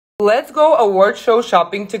Let's go award show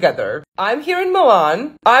shopping together. I'm here in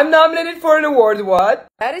Milan. I'm nominated for an award, what?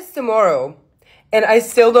 That is tomorrow. And I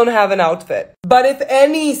still don't have an outfit. But if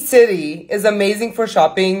any city is amazing for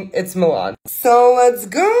shopping, it's Milan. So let's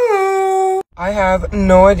go! I have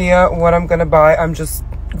no idea what I'm gonna buy. I'm just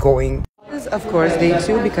going. This is of course day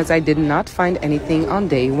 2 because I did not find anything on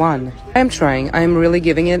day 1. I'm trying. I'm really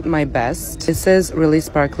giving it my best. This is really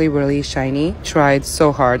sparkly, really shiny. Tried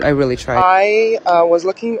so hard. I really tried. I was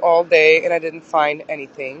looking all day and I didn't find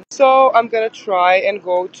anything. So I'm gonna try and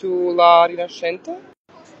go to La Rinascente.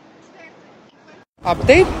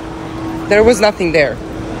 Update? There was nothing there.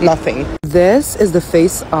 Nothing. This is the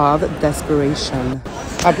face of desperation.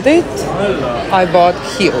 Update? I bought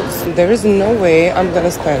heels. There is no way I'm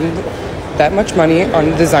gonna spend that much money on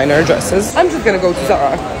designer dresses. I'm just gonna go to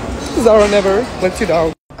Zara. Zara never lets you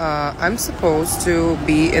down. I'm supposed to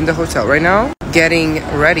be in the hotel right now, getting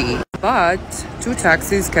ready. But 2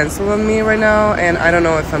 taxis canceled on me right now, and I don't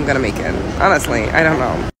know if I'm gonna make it. Honestly, I don't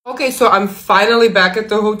know. Okay, so I'm finally back at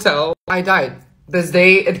the hotel. I died. This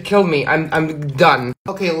day, it killed me. I'm done.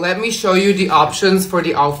 Okay, let me show you the options for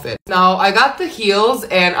the outfit. Now, I got the heels,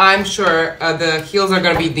 and I'm sure the heels are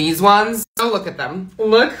gonna be these ones. Oh, look at them.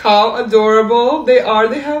 Look how adorable they are.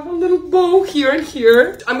 They have a little bow here and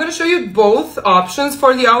here. I'm gonna show you both options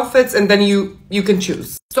for the outfits, and then you can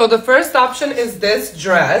choose. So the first option is this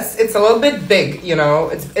dress. It's a little bit big, you know,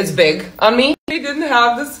 it's big on me. They didn't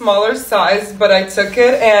have the smaller size, but I took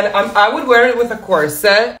it, and I would wear it with a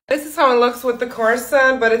corset. This is how it looks with the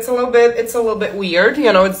corset, but it's a little bit weird,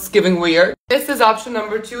 you know, it's giving weird. This is option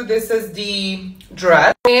number 2. This is the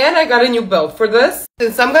dress, and I got a new belt for this.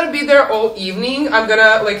 Since I'm gonna be there all evening, I'm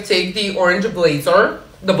gonna like take the orange blazer,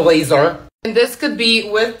 And this could be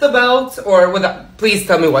with the belt or without. Please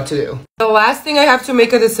tell me what to do. The last thing I have to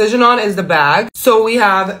make a decision on is the bag. So we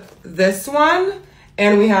have this one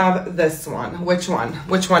and we have this one. Which one?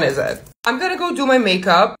 Which one is it? I'm gonna go do my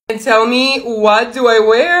makeup and tell me what do I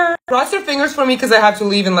wear. Cross your fingers for me because I have to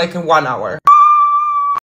leave in like 1 hour.